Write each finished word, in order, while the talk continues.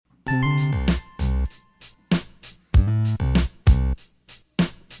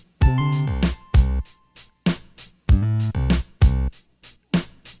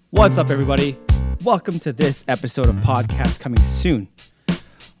What's up, everybody? Welcome to this episode of Podcast Coming Soon.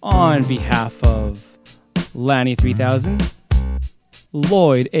 On behalf of Lanny 3000,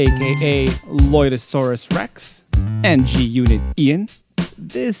 Lloyd, aka Lloydosaurus Rex, and G Unit Ian,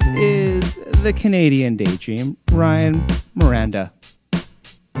 this is the Canadian Daydream, Ryan Miranda.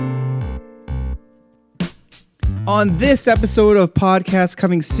 On this episode of Podcast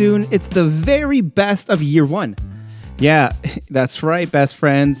Coming Soon, it's the very best of year one. Yeah, that's right, best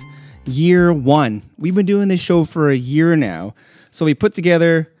friends. Year one. We've been doing this show for a year now. So we put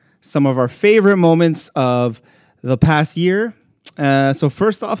together some of our favorite moments of the past year. So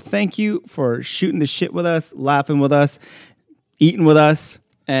first off, thank you for shooting the shit with us, laughing with us, eating with us,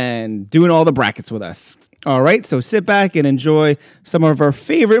 and doing all the brackets with us. All right, so sit back and enjoy some of our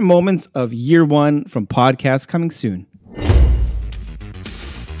favorite moments of year one from Podcast Coming Soon.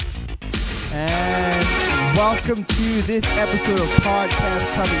 And welcome to this episode of Podcast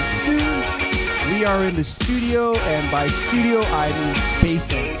Coming Soon. We are in the studio, and by studio, I mean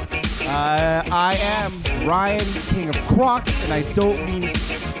basement. I am Ryan, King of Crocs, and I don't mean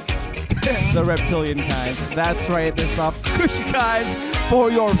the reptilian kind. That's right, the soft, cushy kinds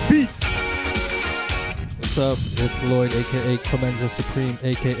for your feet. What's up? It's Lloyd, a.k.a. Clemenza Supreme,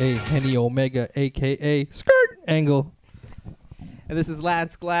 a.k.a. Henny Omega, a.k.a. Skirt Angle. And this is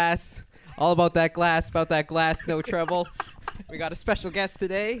Lance Glass. All about that glass, no trouble. We got a special guest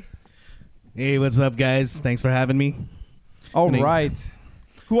today. Hey, what's up, guys? Thanks for having me. All right.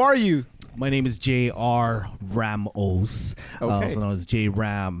 Who are you? My name is J.R. Ramos, also known as J.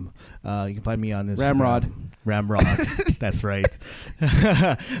 Ram. You can find me on this Ramrod. Ramrod. That's right.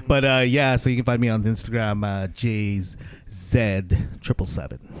 But yeah, so you can find me on Instagram,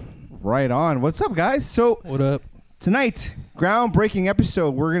 JZ777. Right on. What's up, guys? So What up? tonight, groundbreaking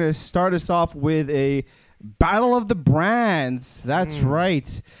episode. We're going to start us off with a battle of the brands. That's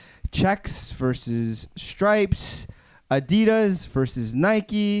right. Checks versus Stripes. Adidas versus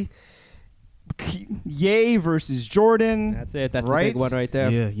Nike. Ye versus Jordan. That's it. That's right? the big one right there.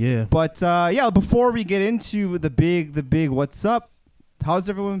 Yeah. But yeah, before we get into the big what's up, how's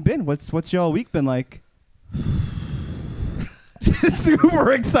everyone been? What's y'all week been like?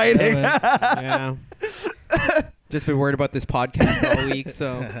 Super exciting. Yeah. Just been worried about this podcast all week,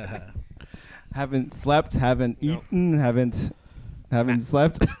 so Haven't slept, haven't eaten, haven't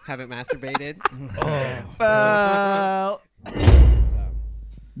slept. haven't masturbated. Well,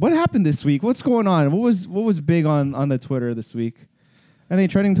 what happened this week? What's going on? What was big on the Twitter this week? Any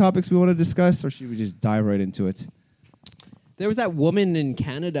trending topics we want to discuss, or should we just dive right into it? There was that woman in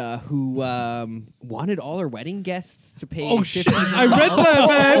Canada who wanted all her wedding guests to pay. Oh, shit. I read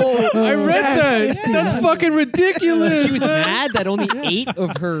that, man. I read that. That's fucking ridiculous. She was mad that only 8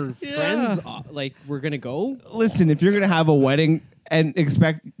 of her friends were gonna go. Listen, if you're gonna have a wedding and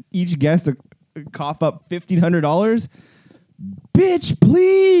expect each guest to cough up $1,500, bitch,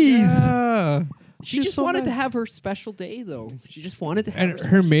 please. Yeah. She She's just so wanted mad. to have her special day, though. She just wanted to have And her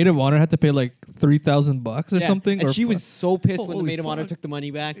her maid of honor had to pay like $3,000 or something. And or she was so pissed when the Holy maid of honor fuck. took the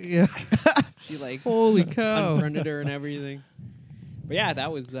money back. Yeah. She Holy cow. unfriended her and everything. But yeah,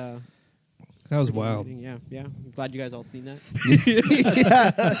 that was That was wild. Yeah. I'm glad you guys all seen that.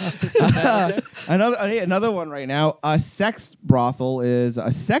 Another one right now. A sex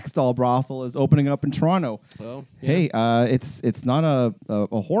doll brothel is opening up in Toronto. Well, Hey, it's not a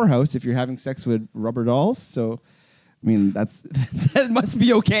whorehouse if you're having sex with rubber dolls. So, I mean, that must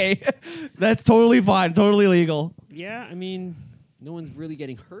be okay. That's totally fine, totally legal. yeah. I mean, no one's really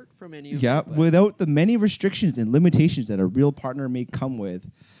getting hurt from any of Yeah, it. but- without the many restrictions and limitations that a real partner may come with.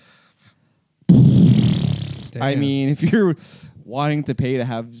 I Damn. mean, if you're wanting to pay to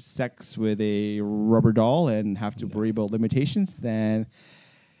have sex with a rubber doll and have to worry about limitations, then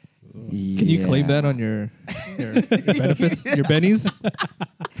Can you claim that on your benefits, your bennies?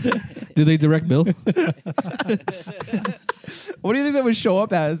 Do they direct bill? What do you think that would show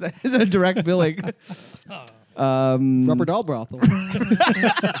up as a direct billing? rubber doll brothel.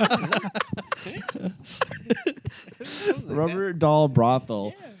 Rubber doll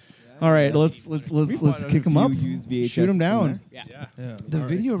brothel. All right, let's kick him up. Shoot him down. Yeah. Yeah. The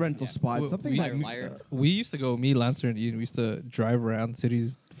video rental spot, Well, something we- like Liar. We used to go, me, Lancer, and Ian, we used to drive around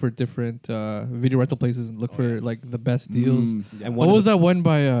cities for different video rental places and look for like the best deals. And What was that one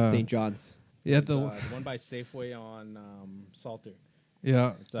by St. John's. Yeah, The one by Safeway on Salter.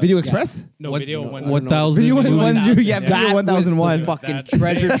 yeah. It's, Video Express. No, What- Video no, 1000. Video Video 1000. Yeah, Yeah. Video That 1001. was the fucking That-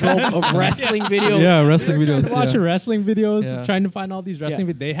 treasure trove of wrestling videos. Yeah, wrestling videos. Watching Yeah. wrestling videos, Yeah. trying to find all these wrestling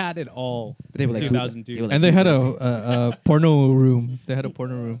Yeah. videos. They had it all. But they were like 2002. they were like- And they had a porno room. They had a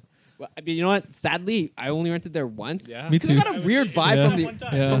porno room. Well, I mean, you know what? Sadly, I only rented there once. Yeah. Me 'Cause too. I got a weird vibe Yeah. from the One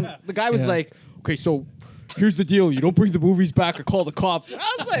time. Yeah. from the guy was Yeah. like, okay, so here's the deal. You don't bring the movies back or call the cops.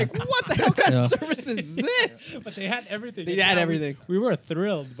 I was like, what the hell kind Yeah. of service is this? But they had everything. They And had yeah, everything. We were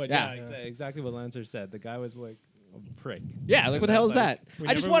thrilled, but Yeah. exactly what Lancer said. The guy was like a prick. Yeah, like what the hell is that? We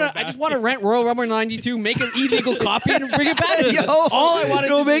I just never want went to. I just back. want to rent Royal Rumble 92, make an illegal copy, and bring it back. To you. Yo, That's all I wanted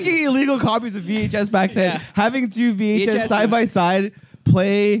go to making do. illegal copies of VHS back then. Yeah. Having two VHS VHS side by side,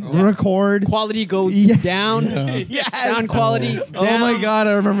 play, record. Quality goes Yeah. down. Yes. Sound quality. Oh my down. god,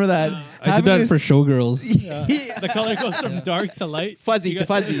 I remember that. I did that for Showgirls. The color goes from dark to light. Fuzzy You to got-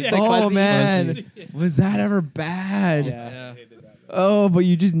 fuzzy. It's Yeah. like Oh fuzzy. man, was that ever bad? Yeah. Oh, but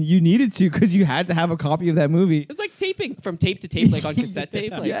you needed to because you had to have a copy of that movie. It's like taping from tape to tape, like on cassette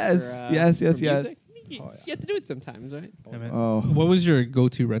tape. Like Yes, for, yes, for yes, yes. music. You have to do it sometimes, right? Yeah, man. Oh, What was your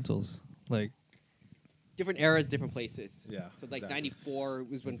go-to rentals? Like, Different eras, different places. Yeah, So like exactly. '94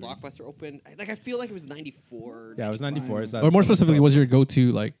 was when Blockbuster opened. I feel like it was '94. Yeah, it was 94. Is that or more specifically, what's your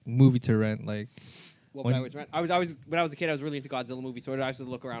go-to like movie to rent? Like, What When- I was when I was a kid, I was really into Godzilla movies, so I used to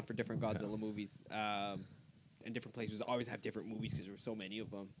look around for different Godzilla movies, and different places always have different movies because there were so many of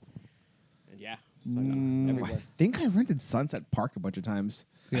them. And yeah, so, I everywhere. think I rented Sunset Park a bunch of times.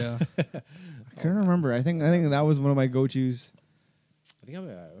 yeah, I can't remember. I think that was one of my go-tos. I think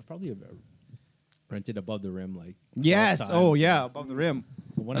I probably rented Above the Rim like. 12 Yes. times. Oh yeah, Above the Rim.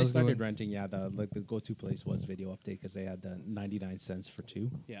 But when That I was the started one. renting, the go-to place was Video Update because they had the 99 cents for two.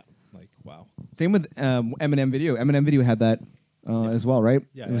 Yeah. Like wow. Same with M&M Video. M&M Video had that as well, right?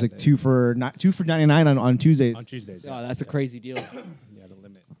 Yeah, it was yeah, like they- 2 for 99 on Tuesdays. On Tuesdays. Oh, that's a crazy deal. Yeah, the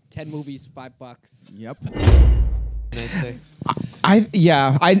limit. 10 movies, $5. Yep. Nice day.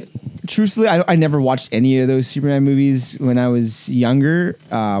 I truthfully I never watched any of those Superman movies when I was younger.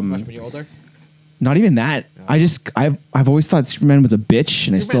 Watch when you're older. Not even that. I've always thought Superman was a bitch,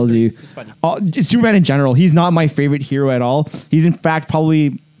 and I still Superman do. 3, it's funny. Superman in general, he's not my favorite hero at all. He's in fact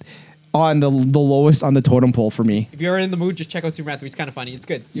probably on the lowest on the totem pole for me. If you're in the mood, just check out Superman 3. It's kind of funny. It's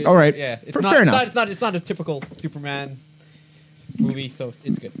good. All right. Yeah. It's Fair not, enough. It's not a typical Superman movie, so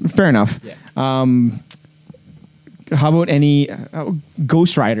it's good. Fair enough. Yeah. How about any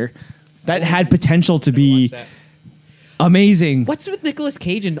Ghost Rider? That had potential to be Watch that. amazing. What's with Nicolas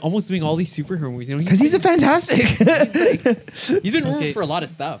Cage and almost doing all these superhero movies? You know, Because he's a fantastic. he's been rumored Okay. for a lot of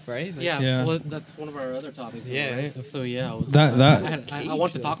stuff, right? Like, Yeah, Yeah. Well, that's one of our other topics. Yeah. Right? So yeah, I was, That- I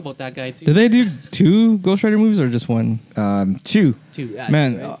want to talk about that guy too. did they do 2 Ghost Rider movies or just one? 2. Too. Yeah,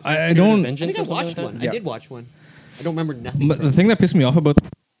 Man, right? I Spirit of don't. I Vengeance think I or something watched like that? one. Yeah. I did watch one. I don't remember nothing. But from the it. thing that pissed me off about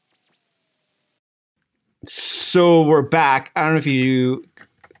So we're back. I don't know if you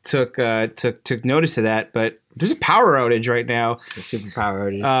took notice of that, but there's a power outage right now. Super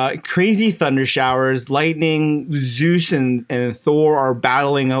power outage. Crazy thunder showers, lightning. Zeus and Thor are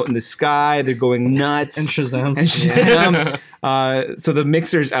battling out in the sky. They're going nuts. And Shazam. And Shazam. So the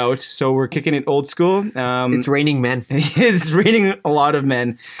mixer's out. So we're kicking it old school. It's raining men. It's raining a lot of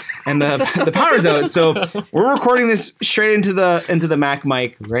men, and the power's out. So we're recording this straight into the Mac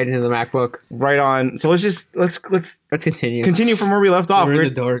mic, Right into the MacBook. right on. So let's Let's continue. continue from where we left off. we're in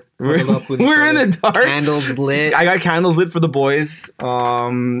the dark. We're, Huddled up with we're each in other. the dark. Candles lit. I got candles lit for the boys.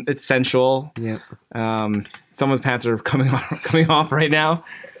 It's sensual. Yep. Someone's pants are coming off right now.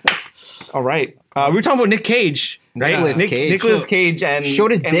 All right. We were talking about Nick Cage, right? Nicolas Cage. Nicolas Cage and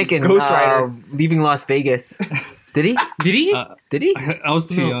Showed his and dick in Ghost Rider. Leaving Las Vegas. Did he? Did he? Did he? I was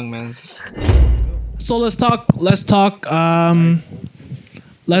too young, man. So let's talk. Let's talk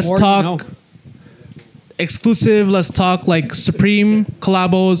exclusive. Let's talk like Supreme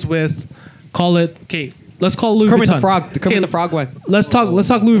collabos with. Call it. Okay. Let's call Louis Kermit Vuitton. the Frog. The Kermit Okay, the Frog one. Let's talk Louis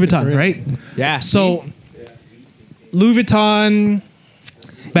Vuitton, right? Yeah. So Louis Vuitton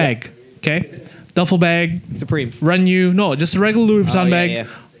bag. Okay. Duffel bag. Supreme. Run you just a regular Louis Vuitton yeah, bag. yeah.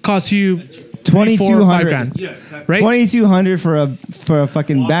 Costs you 2200. $5,000. Right. 2200 for a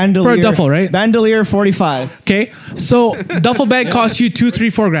fucking bandolier. For a duffel, right? Bandolier 45. Okay. So duffel bag costs you $2, $3,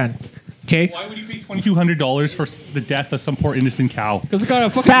 $4,000. Okay. Why would you pay $2,200 for the death of some poor innocent cow? Because it got a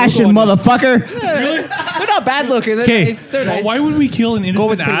fucking Fashion, logo on it. motherfucker. They're not bad looking. They're Okay. nice. They're nice. Why would we kill an with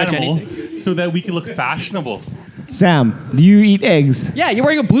innocent pretty much animal so that we could look fashionable? Sam, do you eat eggs? Yeah, you're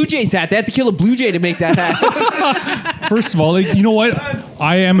wearing a Blue Jays hat. They had to kill a Blue Jay to make that hat. First of all, you know what?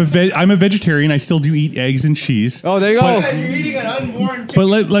 I'm a vegetarian. I still do eat eggs and cheese. Oh, there you go. You're eating an unborn. But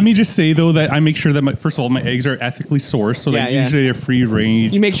let me just say though that I make sure that first of all my eggs are ethically sourced, so Yeah, that yeah. usually they're free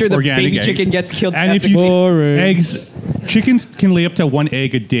range. You make sure the organic baby eggs. chicken gets killed And if you ethically. chickens can lay up to 1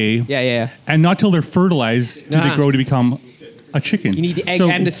 egg a day, Yeah. and not till they're fertilized do Nah. they grow to become a chicken. You need the egg So-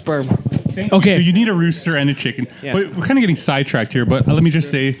 and the sperm. Okay. Okay. So you need a rooster and a chicken. Yeah. But we're kind of getting sidetracked here, but let me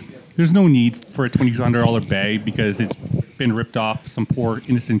just say There's no need for a $2,200 bag because it's been ripped off some poor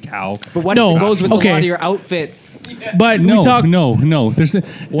innocent cow. But what No, goes with okay. a lot of your outfits? But No, we talk. no. There's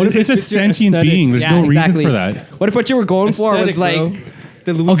What if it's a it's your sentient aesthetic? being. There's no exactly. reason for that. What if what you were going for was Aesthetic, like bro.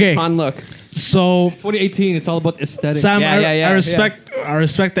 the Louis Okay. Vuitton look? So 2018, it's all about aesthetic. Sam, Yeah, yeah, I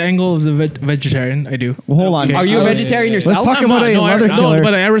respect the angle of the vegetarian. I do. Well, hold on. Okay. Are you a vegetarian yourself? Let's talk I'm about not. a No, leather no, killer.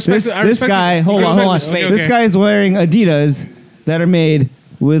 but I respect this, I this respect guy. the- Hold I on, hold on. respect the space. This Okay. guy's wearing Adidas that are made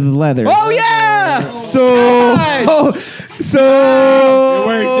with leather. Oh yeah! So, You're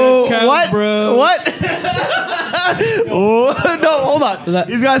wearing dead cows, what? bro. What? Oh, no, hold on.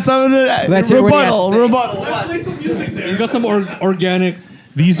 He's got something to Let's hear what he has to rebuttal. say. Rebuttal. He's got some organic.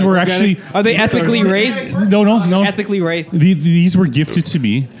 These were actually Are they ethically raised? no. Ethically raised. These were gifted to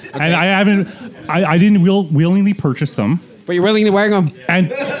me, and I haven't. I didn't willingly purchase them, But you're willingly wearing them. and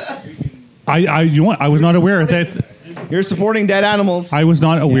you know what? I was not aware that You're supporting dead animals. I was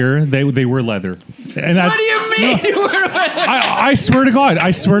not aware they were leather. And What do you mean? I swear to God.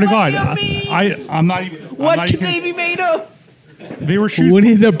 I swear to God. I'm not even. What I'm not can even, they be made of? They were shoes.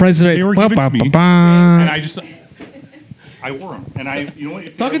 Winnie the President. They were given to me, and I wore them, and you know what?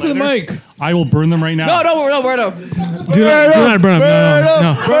 If Talking they're to the leather, mic. I will burn them right now. No, Do not burn them.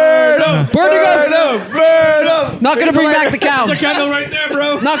 No. Burning up. Not gonna bring back the cow. The candle right there,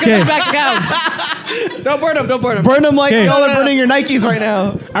 bro. Not gonna bring back the cow. Don't burn them. Don't burn them. Burn them like Okay. y'all are burning your Nikes right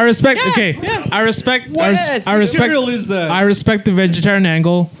now. I respect. Okay. yeah. I respect. Yes, I respect. material is that? I respect the vegetarian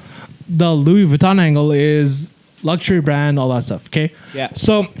angle. The Louis Vuitton angle is luxury brand, all that stuff. Okay. Yeah.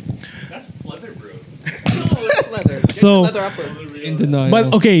 So, Leather. so, Leather upper. In denial.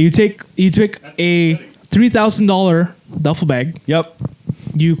 but okay, you take a $3,000 duffel bag. Yep.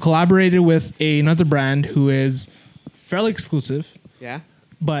 You collaborated with another brand who is fairly exclusive, Yeah.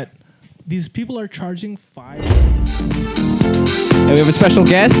 but these people are charging $5. And we have a special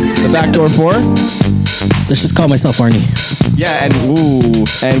guest. The back door 4. Let's just call myself Arnie. Yeah,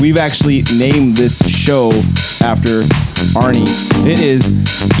 and we've actually named this show after Arnie. It is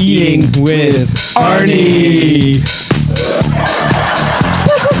Eating with Arnie.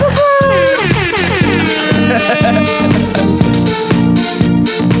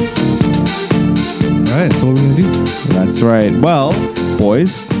 all right, so what are we gonna do? That's right. Well,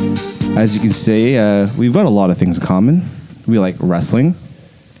 boys, as you can see, we've got a lot of things in common. We like wrestling,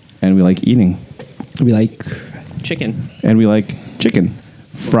 and we like eating, We like chicken. and we like chicken.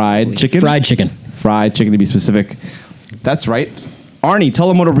 Fried chicken. Fried chicken. Fried chicken to be specific. That's right. Arnie, tell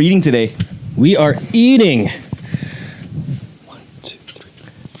them what we're eating today. We are eating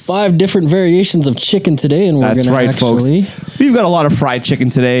 5 different variations of chicken today, and we're That's gonna right, actually folks. We've got a lot of fried chicken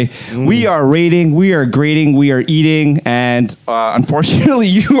today. We are rating, we are grading, we are eating, and unfortunately,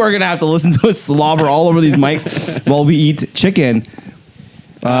 you are going to have to listen to us slobber all over these mics while we eat chicken.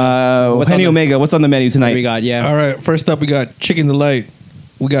 Henny Omega, what's on the menu tonight? We got All right, first up we got Chicken Delight.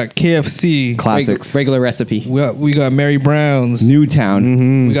 We got KFC. Classics. regular recipe. We got Mary Brown's.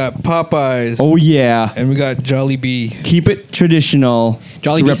 Newtown. We got Popeyes. Oh, yeah. And we got Jollibee. Keep it traditional.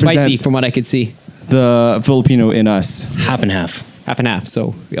 Jolly to Bee spicy, represent from what I could see. the Filipino in us. half and half. Half and half.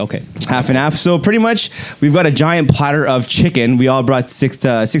 So okay. Half and half. So pretty much, we've got a giant platter of chicken. We all brought six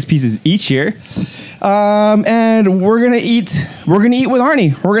pieces each here, and we're gonna eat. We're gonna eat with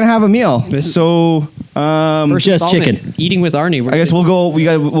Arnie. We're gonna have a meal. So First Just installment, chicken. Eating with Arnie. I guess we'll go.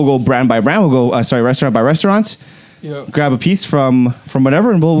 We'll go brand by brand. We'll go restaurant by restaurant. Yeah. Grab a piece from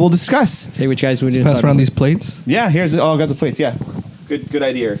whatever, and we'll discuss. Okay, which guys would you Pass start around with? these plates. Yeah, here's all. Got the plates. Yeah, good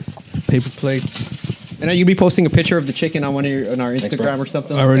idea. Paper plates. And are you be posting a picture of the chicken on on our Instagram or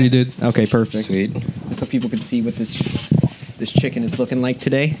something? I already did. Okay, perfect. Sweet. So people can see what this chicken is looking like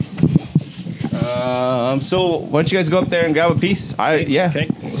today. So why don't you guys go up there and grab a piece? Yeah. Okay.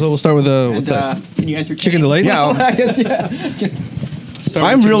 So we'll start with And, the can you enter Chicken Delight. Yeah. I guess yeah.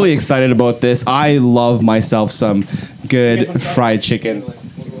 I'm really excited about this. I love myself some good fried chicken.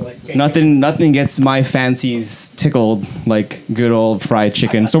 Nothing gets my fancies tickled like good old fried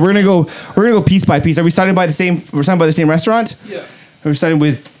chicken. So we're gonna go piece by piece. Are we starting by the same? We're starting by the same restaurant. Yeah. We're starting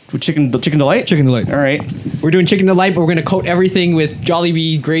with chicken delight. Chicken Delight. All right. We're doing chicken delight, but we're gonna coat everything with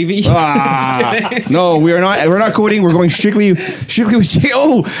Jollibee gravy. No, we are not. We're not coating. We're going strictly with chicken.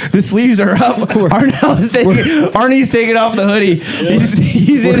 Oh, the sleeves are up. Arnie's taking off the hoodie.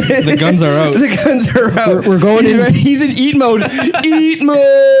 He's in it. The guns are out. The guns are out. We're going He's in- ready. He's in eat mode. Eat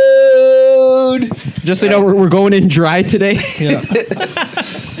mode. Just so you know, we're going in dry today. Yeah.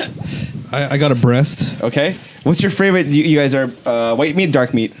 I got a breast. Okay. What's your favorite? You guys are white meat,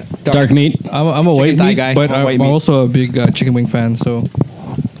 dark meat. Dark meat. I'm a white thigh meat guy. but Oh, white I'm meat. also a big chicken wing fan. So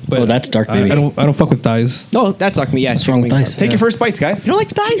Oh, that's dark, baby. I don't fuck with thighs. No, that's like me. Yeah, What's wrong with thighs? Take your first bites, guys. You don't like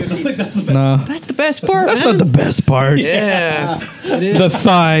the thighs? Nah, That's the best part. that's man. not the best part. Yeah. The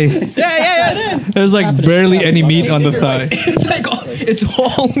thigh. Yeah, it is. There's like barely any meat on the thigh. It's like it's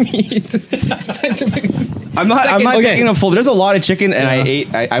all meat. It's like the biggest- I'm not Okay. taking a full. There's a lot of chicken, and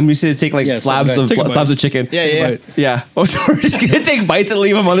I'm used to take like Yeah, so slabs good. of Take a bite. slabs of chicken. yeah. Yeah. Oh, so we're just gonna take bites and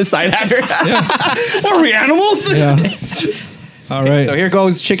leave them on the side after. What are we, animals? Yeah. All right. So here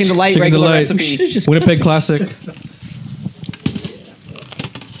goes chicken delight Chicken regular Delight. recipe. Winnipeg Classic.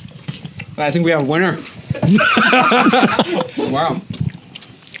 I think we have a winner. Wow.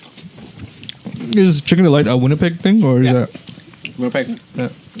 Is Chicken Delight a Winnipeg thing or is Yeah. that? Winnipeg. Yeah.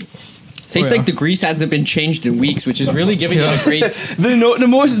 Tastes Oh, yeah. like the grease hasn't been changed in weeks, which is really giving it a great. The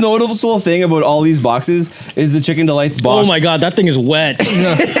most noticeable thing about all these boxes is the Chicken Delights box. Oh my god, that thing is wet.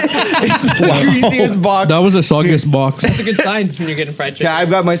 It's the greasiest box. That was the soggiest box. That's a good sign when you're getting fried chicken. Yeah, I've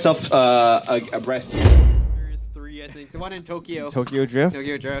got myself a breast here. There's 3, I think. The one in Tokyo. Tokyo Drift.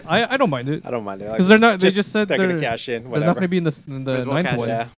 Tokyo Drift. I don't mind it I don't mind it. because they're not. They just said they're they're gonna cash in. They're Whatever. not going to be in the Might as well ninth cash one.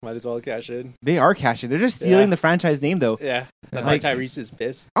 Yeah, might as well cash in. They are cashing. They're just stealing the franchise name, though. Yeah, that's Like- why Tyrese is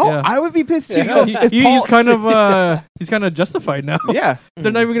pissed. Oh, Yeah. I would be pissed too. Yeah. Yo, if He's Paul- kind of he's kind of justified now. yeah.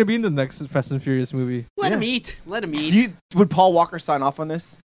 They're not even going to be in the next Fast and Furious movie. Let him eat. Let him eat. Would Paul Walker sign off on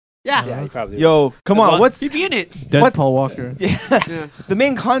this? yeah. Yeah, he probably. Yo, come As on. long- What's He'd be in it. Dead What's- Paul Walker. yeah. The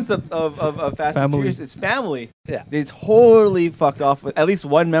main concept of Fast and Family. Furious is family. Yeah. They totally fucked off with at least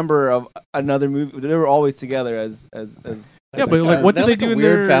one member of another movie. They were always together as Yeah, but like, what they're did they like do a in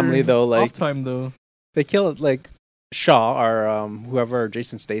weird their family though? off Like time though? they kill like Shaw or whoever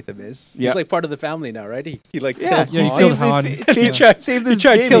Jason Statham is. Yeah. He's like part of the family now, right? He like yeah, kills Yeah, he Han. killed Han. He tried, saved he his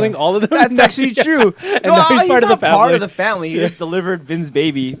tried baby. killing all of them. That's actually true. And no, now he's part of not the part family. of the family. He just delivered Vin's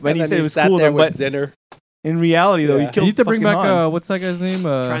baby when And he then said it was sat cool. there Then, with but dinner. in reality, though, Yeah. he killed. You need to bring fucking back Han. what's that guy's name?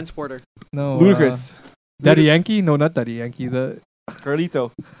 Transporter. No, Ludicrous. Daddy Yankee? No, not Daddy Yankee. The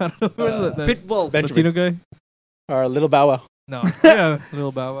Carlito. I don't know who is that Pitbull. Benjamin Latino guy. or Little Bow Wow. No, yeah,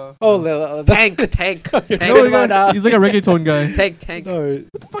 Little Bow Wow. Oh, Little Tank. Tank. No, Tank. the guy- he's like a reggaeton guy. Tank. Oh,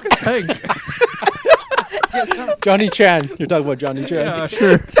 What the fuck is Tank? Johnny Chan. You're talking about Johnny Chan. Yeah,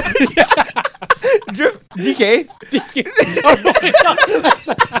 sure. Drift. DK.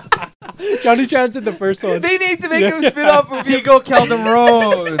 Johnny Chan's in the first one. They need to make him spin off movie. Tigo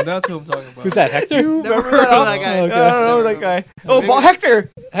Calderon. That's who I'm talking about. Who's that? Hector? You Never remember heard of that? that guy. I don't know that guy. Oh, Paul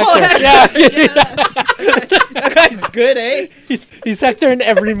Hector. Hector. Yeah. That guy's good, eh? He's Hector in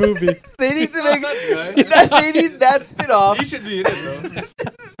every movie. They need to make they need that spin off. He should be in it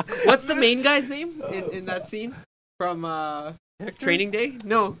though. What's the main guy's name in that scene from Training Day?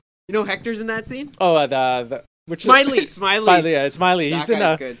 No. You know Hector's in that scene? Oh, the which Smiley. Smiley. Yeah, Smiley. That He's in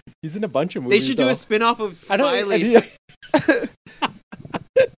guy's a good. he's in a bunch of They movies. should do though. a spin-off of I don't. Smiley.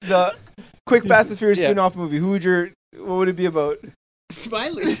 The quick Fast and Furious Yeah. spin-off movie. What would it be about?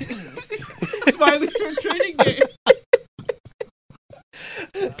 Smiley. Smiley from Training Day.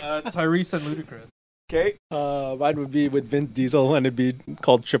 Tyrese and Ludacris. Okay. Mine would be with Vin Diesel, and it'd be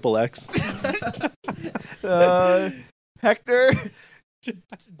called Triple X. Hector.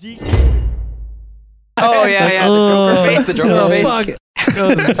 Oh yeah, the Joker face. Fuck.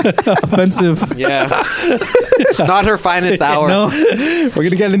 Offensive. Yeah. Not her finest hour. No, we're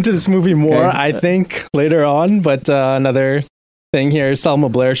gonna get into this movie more, I think, later on. But another thing here, Selma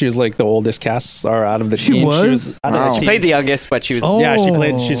Blair. She was like the oldest cast star out of the She team. was? out of the She team. played the youngest, but she was. Yeah, she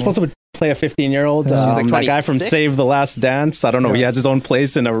played. Oh. She's supposed to play a 15-year-old. Yeah. She was like That guy from 26? Save the Last Dance. I don't know. He has his own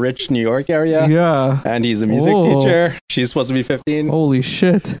place in a rich New York area. Yeah. And he's a music Oh. teacher. She's supposed to be 15. Holy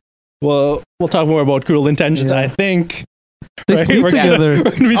shit. Well, we'll talk more about Cruel Intentions, Yeah. I think. They Right? sleep We're gonna- together. We're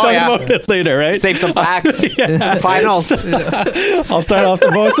going to be talking yeah. about it later, right? Save some facts. Yeah. Finals. I'll start off the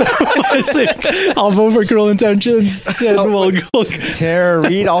votes. I'll vote for Cruel Intentions. And we'll go. Tara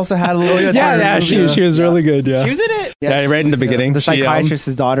Reid also had a little. Yeah, she was really good. Yeah, She was in it. yeah, right in the beginning. The She,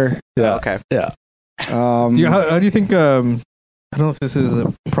 psychiatrist's daughter. yeah, Okay. yeah. How do you think? I don't know if this is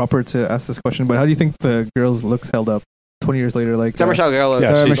proper to ask this question, but how do you think the girl's looks held up 20 years later? Like Sarah Michelle Gellar. Yeah,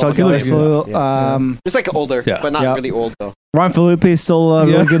 Sarah she's Michelle also looks good. little. Yeah. Just like older, Yeah. but not Yeah. really old though. Ron Felipe is still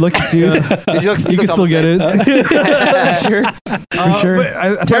Yeah. really good looking too. you can still get it. Sure. For sure. But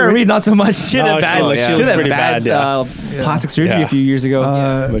I Tara thought- Reid, not so much. She had No, a bad, she looks- she she looks had a pretty bad, bad, yeah. plastic surgery Yeah. a few years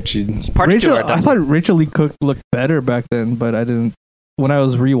ago. But she. Party Rachel, to her, I thought Rachel Lee Cook looked better back then, but I didn't. When I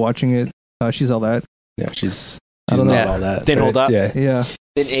was rewatching it, she's all that. Yeah, she's. I don't know. not all that. Didn't hold up. Yeah. Yeah,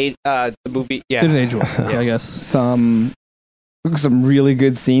 Didn't age the movie. Yeah. didn't age well. I guess. Some really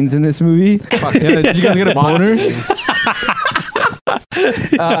good scenes in this movie. Yeah, did you guys get a boner?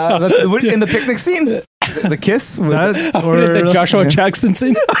 In the picnic scene. The kiss? Or Joshua Jackson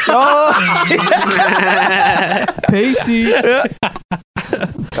scene. Pacey.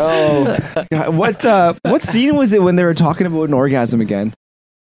 God, what scene was it when they were talking about an orgasm again?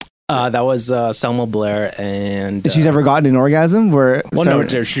 That was Selma Blair, and She's never gotten an orgasm?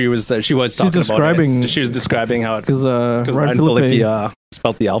 she was talking describing- about it. She was describing how Because Ryan Ryan Phillippe Phillippe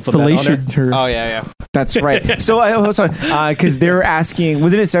spelled the alphabet on fellated her. Oh yeah. That's right. So, because they were asking,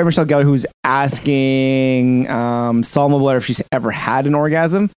 wasn't it Sarah Michelle Gellar who was asking Salma Blair if she's ever had an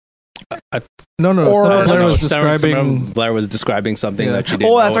orgasm? No. Or- Sarah Blair was Sarah describing. Blair was describing something Yeah. that she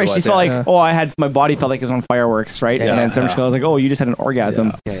didn't. Oh, that's know right. it She was, felt yeah. like, my body felt like it was on fireworks, right? Yeah. And then Sarah Michelle was like, oh, you just had an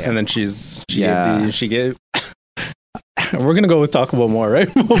orgasm. And then she Yeah. gave. We're gonna go talk about more, right?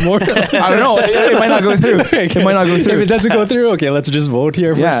 More. I don't know. It might not go through. It might not go through. If it doesn't go through, okay, let's just vote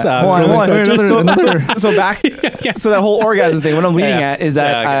here Yeah. first. Hold on. So back. Yeah. So that whole orgasm thing. What I'm leading Yeah. at is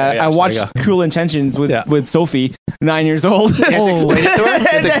that Yeah, I watched sorry, Cruel Intentions with Yeah. Sophie, 9 years old. Explain it to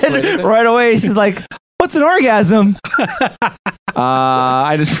her? And then right away, she's like, "What's an orgasm?"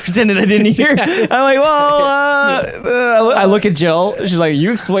 I just pretended I didn't hear. I'm like, "Well," I look at Jill. She's like,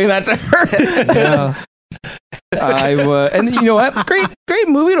 "You explain that to her." Yeah. And you know what? Great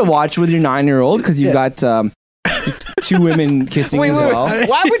movie to watch with your 9-year-old because you've got two women kissing as well.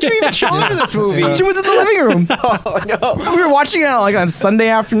 Why would you even show her this movie? She was in the living room. Oh no. We were watching it on Sunday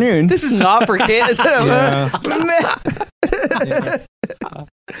afternoon. This is not for kids.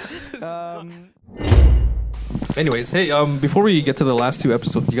 Anyways, hey, before we get to the last two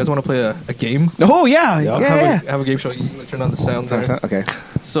episodes, do you guys want to play a game? Oh yeah, yeah. Have a game show. You can turn on the sounds. there. Okay.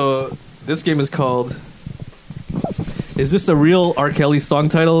 So this game is called. Is this a real R. Kelly song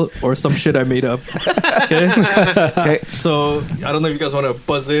title or some shit I made up? Okay. Okay. So I don't know if you guys want to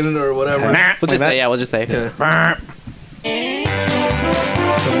buzz in or whatever. We'll just say, yeah, we'll just say. Okay.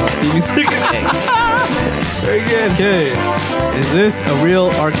 Some theme music. Very good. Okay. Is this a real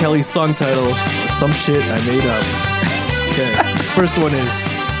R. Kelly song title or some shit I made up? Okay. First one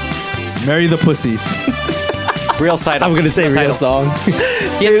is Marry the Pussy. Real side. I'm gonna say real song.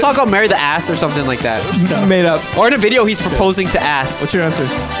 He has a song called "Marry the Ass" or something like that. Made up. Or in a video, he's proposing to ass. What's your answer?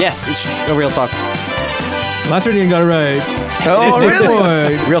 Yes, it's a real song. Last one you got it right. Oh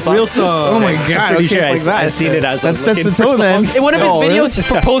really? Real song. Real song. Oh my god. Pretty Okay, sure it's like that. I've seen it as That sets the tone then. In one of his Oh, videos, really? he's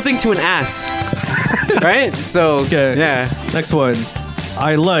proposing to an ass. Right? So, Okay. yeah. Next one.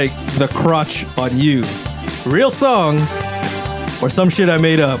 I like the crotch on you. Real song or some shit I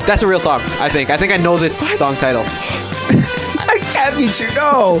made up? That's a real song, I think. I think I know this song title. I can't be true.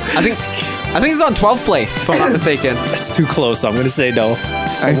 No. I think it's on 12 Play, if I'm not mistaken. That's too close, so I'm gonna say no.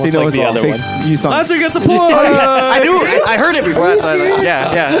 I say no as well. Thanks. You song. Answer gets a point. I knew I heard it before. That's why I was like,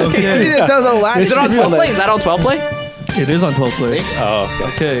 yeah. Okay. That sounds outlandish. Is it on 12 Play? Is that on 12 Play? It is on 12 Play. Oh,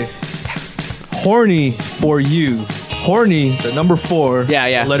 okay. Okay. Horny for you. Horny, the number 4.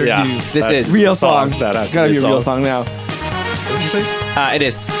 Yeah. Letter Yeah. U. This is. Real song. That has It's gotta to be a be a real song. song now. What did you say? It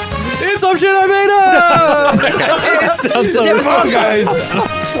is. It's some shit I made up. Sounds so Come on, guys.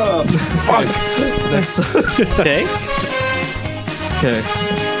 Next. okay. Okay.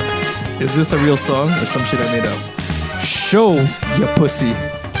 Is this a real song or some shit I made up? Show ya pussy.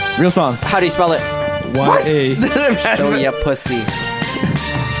 Real song. How do you spell it? Y-A. Show ya pussy.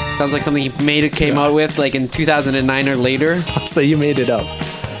 Sounds like something he came out with like in 2009 or later. I'll say you made it up.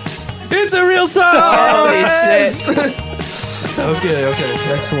 It's a real song. Holy Yes! shit. Okay.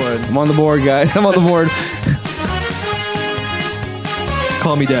 Next one. I'm on the board, guys. I'm on the board.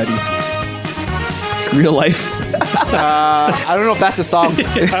 Call me daddy. Real life. I don't know if that's a song.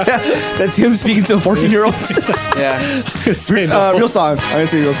 That's him speaking to a 14-year-old. Yeah. Say no. Real song. I'm gonna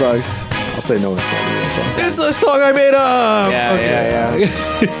say real song. I'll say no. It's not a real song. It's a song I made up. Yeah,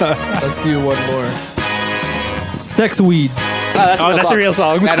 yeah. Let's do one more. Sex weed. That's a real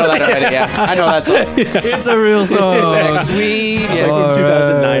song. I know that already. Yeah, I know that song. It's a real song. Sweet. It's Yeah. like in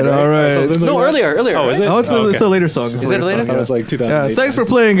 2009, right? all right. Or something No, like that. earlier. Oh, is it? Oh, it's a later song. Is it later? That was like 2008. Yeah, thanks for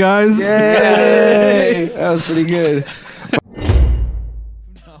playing, guys. Yay! That was pretty good.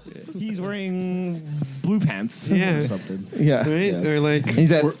 He's wearing blue pants. Yeah. Or something. Yeah. Right? Or like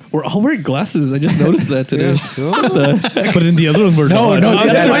He's at We're all wearing glasses. I just noticed that today. but in the other one we're not.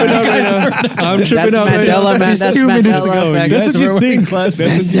 I'm tripping out. Mandela, man. That's 2 minutes Mandela ago. effect. You That's guys what you were think. wearing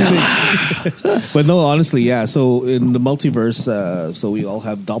glasses. But no, honestly, yeah. So in the multiverse, so we all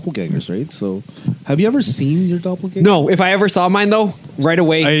have doppelgangers, right? So have you ever seen your doppelganger? No, if I ever saw mine though, right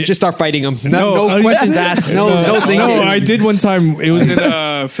away, just start fighting them. No questions asked. No thinking. No, I did one time. It was in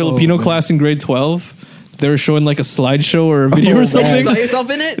a Filipino class in grade 12. they were showing like a slideshow or a video or something. You saw yourself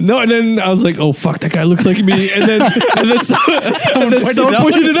in it? No, and then I was like, "Oh fuck, that guy looks like me." And then someone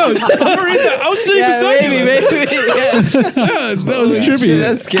pointed it out. I was sitting beside you. Yeah, that was trippy.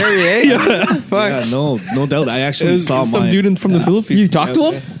 That's scary, eh? Yeah. Fuck. Yeah, no doubt. I actually saw some dude from the Philippines. You talked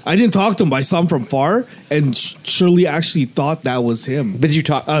to him? I didn't talk to him, but I saw him from far, and Shirley actually thought that was him. Did you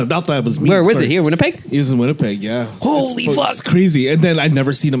talk? Not that it was me. Where was Sorry. it? Here, Winnipeg? He was in Winnipeg. Yeah. Holy fuck! It's crazy. And then I'd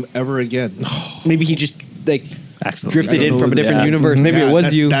never seen him ever again. Maybe he just like Accidentally. drifted I don't in know. from a different Yeah. universe. Maybe Yeah, it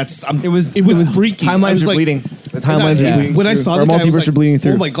was you. It was freaky. I Timelines was are like- bleeding. The timelines And are bleeding. when I saw Our the guy, I was multiverse like, are bleeding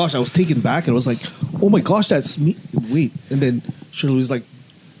through. Oh my gosh! I was taken back, and I was like, "Oh my gosh, that's me!" Wait, and then Shirley was like,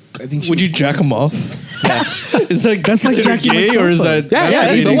 "I think." Would you jack him off? Yeah. Is that That's like considered jacking gay, myself or is up. that? Yeah, that's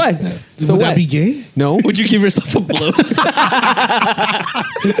so cheating? what? So Would what? that be gay? No. Would you give yourself a blow?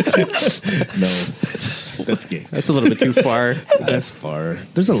 No, that's gay. That's a little bit too far. That's far.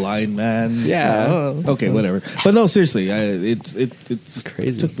 There's a line, man. Yeah. Okay, whatever. But no, seriously, it's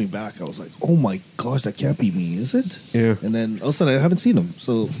crazy. It took me back. I was like, oh my gosh, that can't be me, is it? Yeah. And then all of a sudden, I haven't seen him.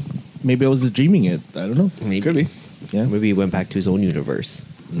 So maybe I was just dreaming it. I don't know. Maybe. Could be. Yeah. Maybe he went back to his own universe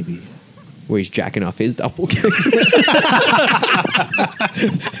Maybe. where he's jacking off his doppelganger.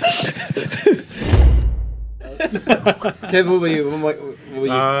 Kev, what about you? What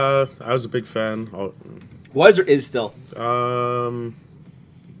about you? I was a big fan. Was or is still?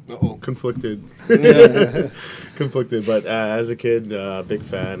 Conflicted. Conflicted, but as a kid, big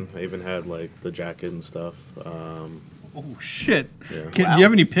fan. I even had like the jacket and stuff. Oh shit! Yeah. Do you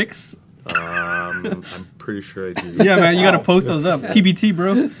have any pics? I'm pretty sure I do. Yeah, man, you gotta post those up. TBT,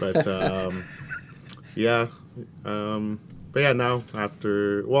 bro. But yeah, but yeah. Now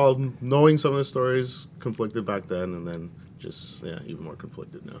after knowing some of the stories, conflicted back then, and then just even more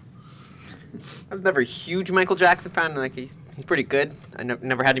conflicted now. I was never a huge Michael Jackson fan. Like he's pretty good. I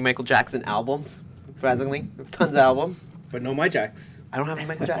never had any Michael Jackson albums. Surprisingly, tons of albums. But no My Jacks. I don't have any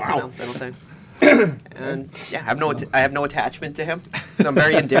Michael Jackson albums. I don't think. And yeah, I have no attachment to him. So I'm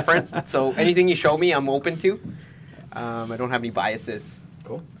very indifferent. So anything you show me, I'm open to. I don't have any biases.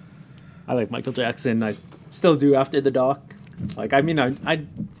 Cool. I like Michael Jackson. I still do after the doc. Like, I mean, I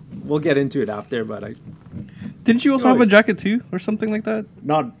we'll get into it after, but I. Didn't you also have a jacket too, or something like that?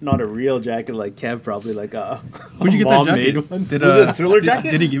 Not a real jacket like Kev, probably like a. Where'd you get that jacket? Made one. Did, Was it a Thriller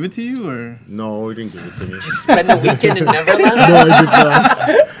jacket? Did he give it to you, or No, he didn't give it to me. Spend the weekend in Neverland. No, I did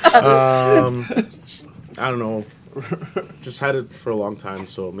not. I don't know. Just had it for a long time,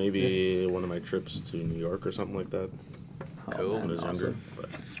 so maybe one of my trips to New York or something like that. Cool. When I was younger. But.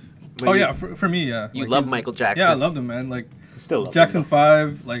 Oh yeah, for me, yeah. You like, love Michael Jackson. Yeah, I loved him, man. Like Still love Jackson him,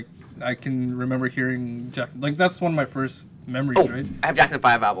 5. Like I can remember hearing Jackson. Like that's one of my first memories, Oh, right? I have Jackson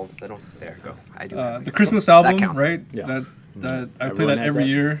 5 albums. There you go. I do. The Christmas That album, counts. right? Yeah. That I play Everyone that has every that.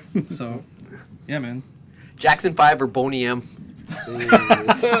 year. So, yeah, man. Jackson 5 or Boney M.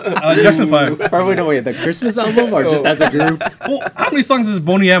 Jackson 5. Probably no way. The Christmas album or just as a group? Well, how many songs does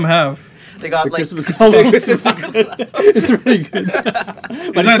Boney M have? They got The like Christmas album. It's really good. But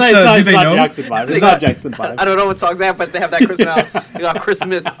it's that, not, do it's they not know? Jackson 5. It's They not got- Jackson 5. I don't know what songs they have, but they have that Christmas album. They got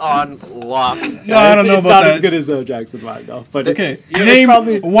Christmas on lock. No, I don't know it's about not that. as good as Jackson 5 though. But Okay, it's, it's name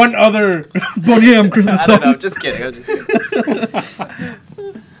probably one other Boney M Christmas I song. don't know. Just kidding. I'm just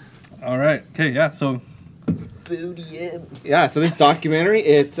kidding. All right. Okay. Yeah. So Boney M. Yeah, so this documentary,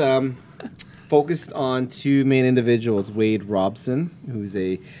 it's focused on two main individuals. Wade Robson, who's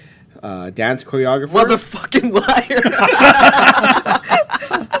a dance choreographer. Motherfucking liar.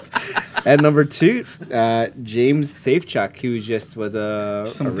 And number two, James Safechuck, who just was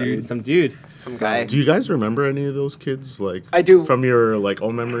Some dude. Some dude. Some guy. Do you guys remember any of those kids? Like I do. From your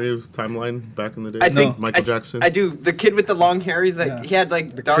own memory of timeline back in the day. I think Michael Jackson. I do. The kid with the long hair. He's like he had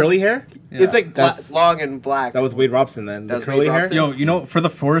like dark Curly hair? It's like That's- long and black. That was Wade Robson then. That The was curly Wade hair? Robson? Yo, you know, for the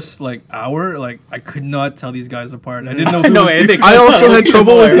first hour, I could not tell these guys apart. I didn't know who No, was and who. they- I also had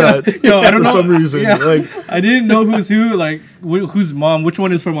trouble with that. Yo, I don't for know. some reason. Yeah. Like I didn't know who's who. Like who's mom? Which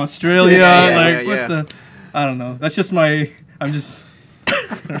one is from Australia? What the? I don't know. That's just my. I'm just.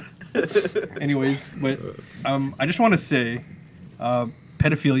 Anyways, but I just want to say,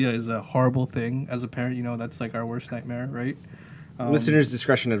 pedophilia is a horrible thing. As a parent, you know that's like our worst nightmare, right? Listeners'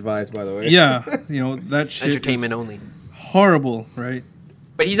 discretion advised, by the way. Yeah, you know that shit. Entertainment is only. Horrible, right?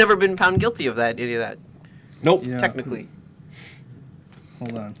 But he's never been found guilty of that. Any of that. Nope. Yeah. Technically.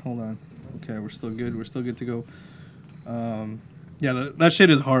 Hold on. Okay, we're still good. We're still good to go. Yeah, that shit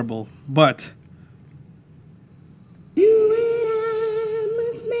is horrible. But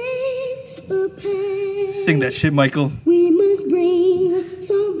sing that shit, Michael.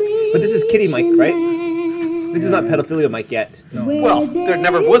 But this is Kitty Mike, right? This is not pedophilia, Mike, yet. No. Well, there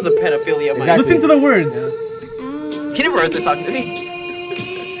never was a pedophilia. Exactly. Listen to the words. He never heard this song, did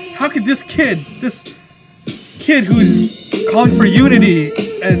he? How could this kid who's calling for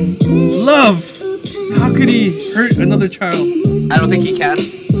unity and love, how could he hurt another child? I don't think he can.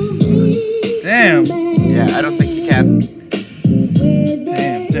 Damn. Yeah, I don't think he can.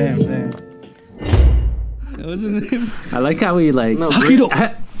 Damn. What was his name? I like how he like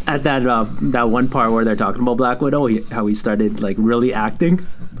at that one part where they're talking about Black Widow, how he started like really acting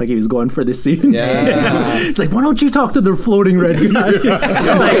like he was going for the scene. Yeah. It's like, why don't you talk to the floating red guy? It's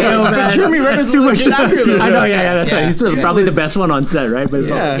like, yo, man, Jeremy Renner's that's too much. actor, I know, that's right. He's probably the best one on set, right? But it's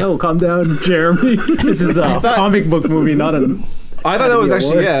like, yo, calm down, Jeremy. This is a comic book movie, not a. I thought that was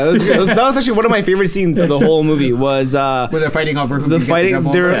actually that was good. That was actually one of my favorite scenes of the whole movie. Was where they're fighting over who the can fighting? get the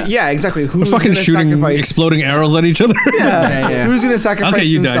They're devil. yeah, exactly. Who's fucking gonna shooting sacrifice? exploding arrows at each other? Yeah. Who's gonna sacrifice Okay,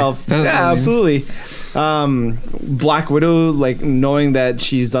 you himself? died. Yeah, absolutely. Black Widow, like knowing that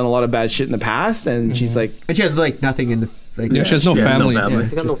she's done a lot of bad shit in the past, and she's like, and she has like nothing in the. Like, Yeah, she has no family.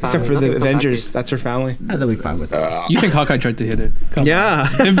 She's got no family. except for the Avengers. That's her family. They'll be fine with that. You think Hawkeye tried to hit it? Yeah.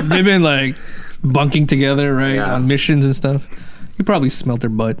 They've been like bunking together, right, on missions and stuff. He probably smelt her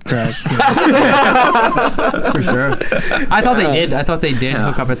butt crack. For sure. I thought they did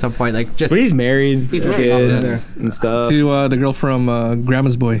hook up at some point. Like just. But he's married. He's married. Kids and stuff. To the girl from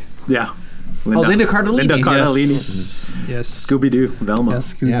Grandma's Boy. Yeah. Linda Cardellini. Linda Cardellini. Yes. Scooby Doo. Velma.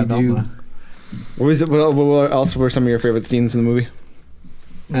 Yes, Scooby Doo. What was it? What else were some of your favorite scenes in the movie?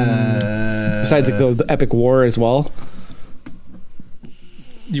 Besides like the epic war as well.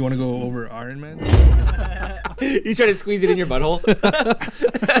 You want to go over Iron Man? You try to squeeze it in your butthole.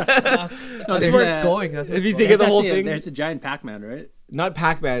 No, That's where it's going. That's if you think of the whole thing, There's a giant Pac-Man, right? not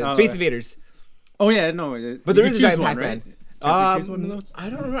Pac-Man, Oh, Space right. Invaders. Oh yeah, no. But there you is a choose giant one, Pac-Man. Right? Choose one of those? I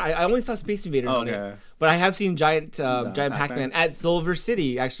don't remember. I only saw Space Invaders on Okay. it. But I have seen giant Pac-Man. Pac-Man at Silver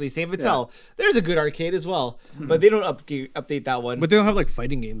City, actually, St. Vital. There's a good arcade as well, but they don't update that one. But they don't have like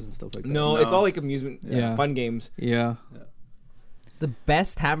fighting games and stuff like that. no, it's all like amusement, fun games. Yeah. The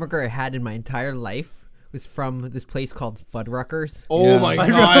best hamburger I had in my entire life was from this place called Fuddruckers. Oh my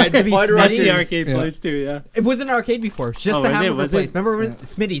god, Fuddruckers. The arcade place too, yeah. It wasn't an arcade before. It's just the hamburger was place. it? Remember when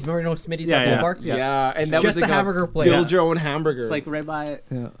Smitty's? Remember Smitty's by Yeah, Boulevard? Yeah, and that Just was like the hamburger place. Build your own hamburger. It's like right by it.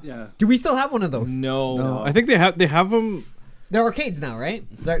 Yeah. Do we still have one of those? no. I think they have them. They're arcades now, right?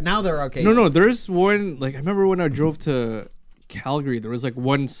 Now they're arcades. No, there's one. Like I remember when I drove to Calgary, there was like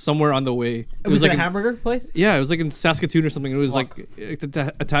one somewhere on the way. It Was like it a hamburger place? Yeah, it was like in Saskatoon or something. It was like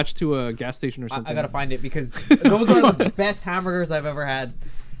attached to a gas station or something. I gotta find it because those are the best hamburgers I've ever had.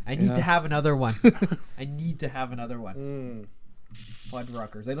 I need to have another one. I need to have another one.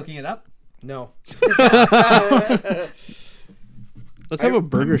 Fuddruckers. Are they looking it up? No. Let's have a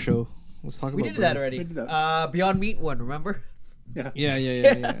burger show. Let's talk We about did that burgers. already. Beyond Meat one, remember? Yeah.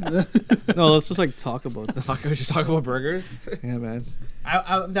 No, let's just like talk about that. Just talk about burgers. Yeah, man.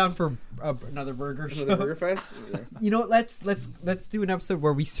 I'm down for another burger show. The Burger Fest. You know what? Let's do an episode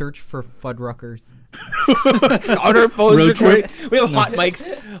where we search for Fuddruckers. On our phones, Road trip. we have hot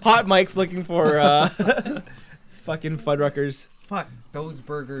mics looking for fucking Fuddruckers. Fuck, those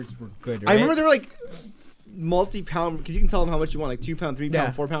burgers were good. I remember they were like multi-pound because you can tell them how much you want, like 2 pound, 3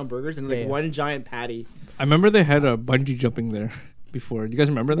 pound, 4 pound burgers, and like one giant patty. I remember they had a bungee jumping there before. Do you guys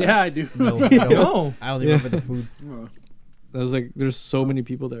remember that? Yeah, I do. No. I only remember the food. That was like, there's so many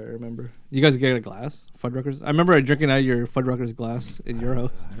people there. I remember. You guys get a glass, Fuddruckers. I remember drinking out of your Fuddruckers glass in your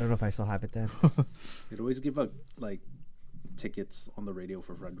house. I don't know if I still have it then. They'd always give out like tickets on the radio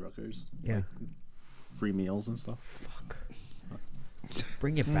for Fuddruckers. Yeah. Like, free meals and stuff. Fuck.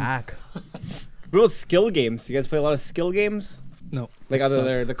 Bring it back. What about skill games? You guys play a lot of skill games? No. Like either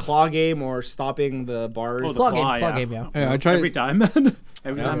they're the claw game or stopping the bars. Oh, the Claw claw game, yeah. Yeah, I tried every time, man.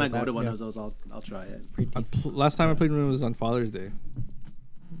 Every Yeah, time I go that- to one yeah. of those, I'll try it. Last time I played one was on Father's Day.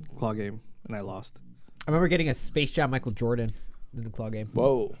 Claw game, and I lost. I remember getting a Space Jam Michael Jordan in the claw game.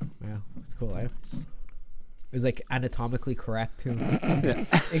 Whoa. Yeah, it's cool. It was like anatomically correct too,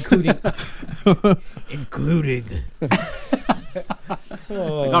 including. I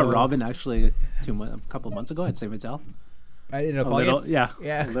got Robin actually a couple of months ago at St. Vital. In a A claw little, game?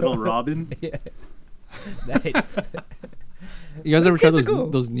 yeah, little Robin. Yeah. Nice. You guys ever tried kids are cool.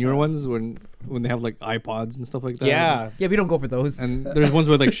 those newer ones when they have like iPods and stuff like that? Yeah. Yeah, we don't go for those. And there's ones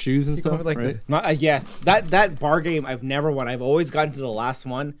with like shoes and You go stuff, for, like, right? this- Not yes. That bar game I've never won. I've always gotten to the last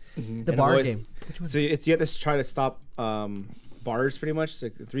one. The And bar always- game. Which one? So it's you have to try to stop bars pretty much,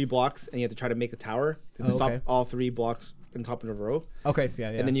 like 3 blocks, and you have to try to make a tower to Oh, stop okay. all 3 blocks in top of a row. Okay,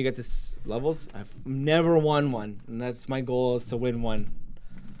 yeah. And then you get to levels. I've never won one, and that's my goal is to win one.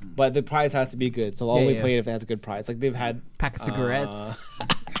 but the prize has to be good. So I'll only play it if it has a good prize. Like they've had pack of cigarettes.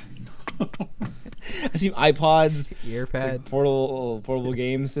 I've seen iPods, earpads, like portable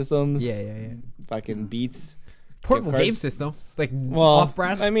game systems. Yeah. Fucking Beats. Portable game systems, like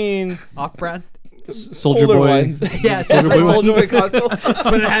off-brand. I mean, off-brand. Soldier older Boy. ones. Yeah, Soldier Boy console.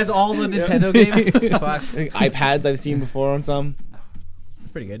 But it has all the Nintendo games. Fuck. iPads I've seen before on some.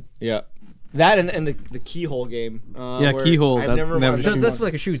 It's pretty good. Yeah. That and the keyhole game. Keyhole. I've never That's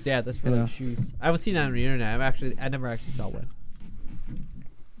like a shoes. Yeah, that's for like shoes. I haven't seen that on the internet. I never actually saw one.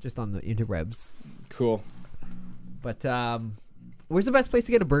 Just on the interwebs. Cool. But where's the best place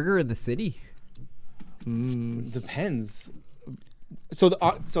to get a burger in the city? Depends. So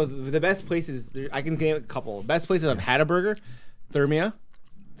the best places I can name a couple. Best places I've had a burger, Thermia.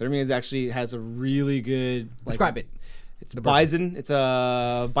 Thermia actually has a really good. Describe it. It's the bison. It's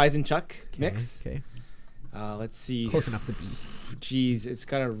a bison chuck mix. Okay. Let's see. Close enough to beef. Jeez, it's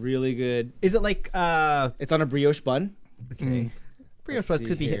got a really good. Is it like It's on a brioche bun. Okay. Brioche buns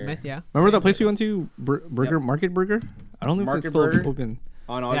could be hit and miss. Yeah. Remember that place we went to, Burger Market Burger? I don't know if Market it's still Burger? open.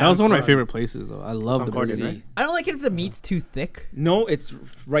 That was one of my favorite places, though. I love the burger. Right? I don't like it if the meat's too thick. No, it's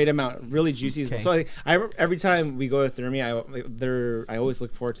right amount, really juicy. Okay. So I remember every time we go to Thermia, I always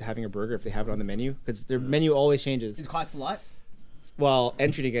look forward to having a burger if they have it on the menu because their menu always changes. Does it cost a lot? Well,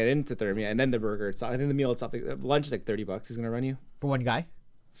 entry to get into Thermia and then the burger. I think the meal itself, lunch is like $30. Is gonna run you for one guy.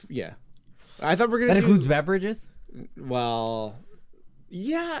 Yeah, I thought we're gonna. That includes beverages. Well,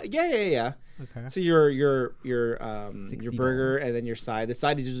 yeah. Okay. So your burger and then your side. The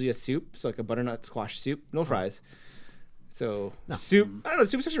side is usually a soup, so like a butternut squash soup, no fries. So soup, I don't know.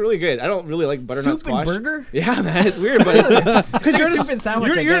 Soup's actually really good. I don't really like butternut soup squash. And burger? Yeah, man, it's weird, but because you're soup and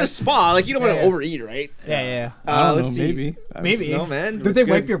sandwich. You're in a spa, like you don't want to overeat, right? Yeah. I don't know, let's see. Maybe. No, man. Did they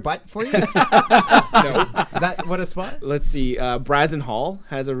wipe your butt for you? No. Is that what a spot? Let's see. Brazen Hall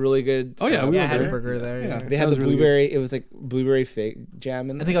has a really good. Oh yeah, we had a burger there. Yeah. They had the blueberry. It was like blueberry fig jam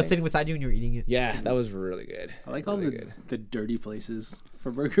in there. I think I was sitting beside you and you were eating it. Yeah, that was really good. I like all the dirty places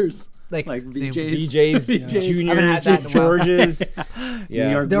for burgers, like VJ's, Juniors, George's.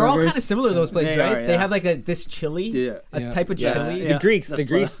 Yeah, they're all kind of similar. Those places, right? They have like this chili, a type of chili. The Greeks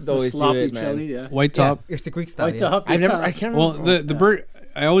always do it, man. Chili, White Top. It's the Greek style. White Top. I can't remember. Well, the burger.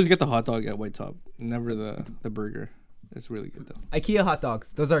 I always get the hot dog at White Top, never the burger. It's really good though. IKEA hot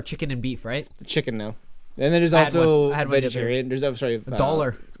dogs. Those are chicken and beef, right? The chicken now. And then there's also I had vegetarian. There's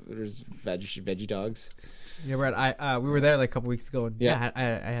 $1. There's veggie dogs. Yeah, we were there like a couple weeks ago. And Yeah. I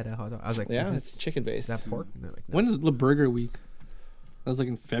had a hot dog. I was like, Yeah, is it's chicken based. that pork? And they're like, no. When's the burger week? That was like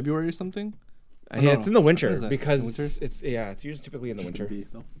in February or something. Yeah, it's in the When winter is that? because In the winter? it's usually typically in the winter.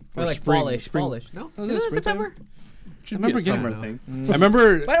 Or like fallish. No, Was is it it September? I remember getting summer it. thing. I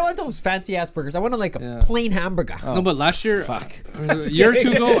remember. But I don't want those fancy ass burgers. I want like a plain hamburger. No, but last year, Fuck. a year or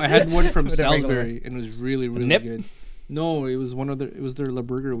two ago, I had one from With a regular- Salisbury, and it was really, really Nip? good. No, it was it was their La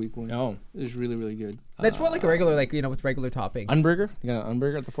Burger week one. Oh. It was really, really good. That's more like a regular, like with regular toppings. Unburger? You got an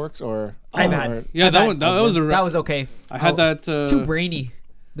unburger at the Forks or? I've had. Yeah, I've that had- one. That was a. That was okay. I had that. Too brainy.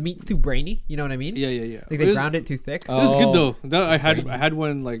 The meat's too brainy. You know what I mean? Yeah. Like they ground it too thick. It was good though. That I had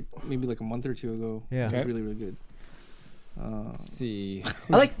one like maybe like a month or two ago. Yeah. It was really, really good. Let's see.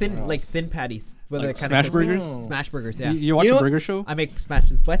 I like thin patties. Where Like they're kinda smash burgers? Smash burgers, yeah. You watch You know the what? Burger Show? I make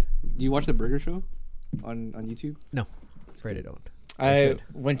smashes. What? Do you watch the Burger Show on YouTube? No, afraid I don't. I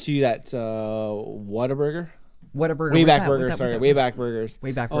went to that Whataburger. Whataburger. Wayback What's Burger. that? Sorry, What's that? Wayback Burgers.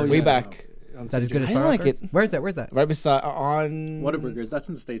 Wayback Oh, Burger. yeah. Wayback. On Is that as good as I don't like Burgers? it. Where's that? Right beside on. Whataburgers. That's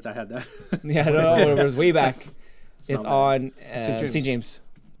in the States. I had that. Yeah, no, it was Wayback. It's not on St. St. James,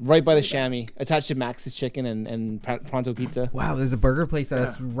 right by the Chamois, attached to Max's Chicken and Pronto Pizza. Wow, there's a burger place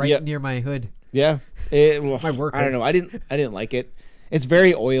that's right near my hood. Yeah, My work. I don't know. I didn't like it. It's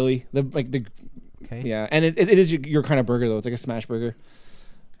very oily. Okay. Yeah, and it is your kind of burger though. It's like a smash burger,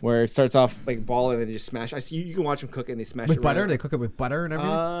 where it starts off like ball and then they just smash. I see you can watch them cook it and they smash With it butter, right they cook it with butter and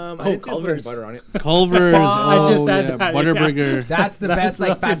everything. I didn't see them putting Culver's. butter on it. Culver's. I just had that, Butterburger. That's the best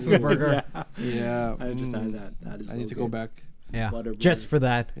like fast food burger. Yeah. I just had that. That is. I need so to go good. back. Yeah, Butterburger. just for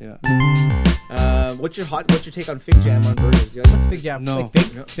that. Yeah. What's your take on fig jam on burgers? Do you like What's fig jam? No.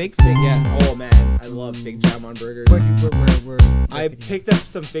 Like fig, yeah. Oh man, I love fig jam on burgers. Where I picked up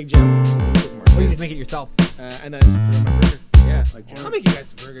some fig jam. Oh, you just make it yourself. And I just put it on my burger. Yeah, I'll make you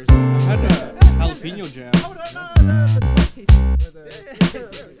guys some burgers. I had jalapeno jam.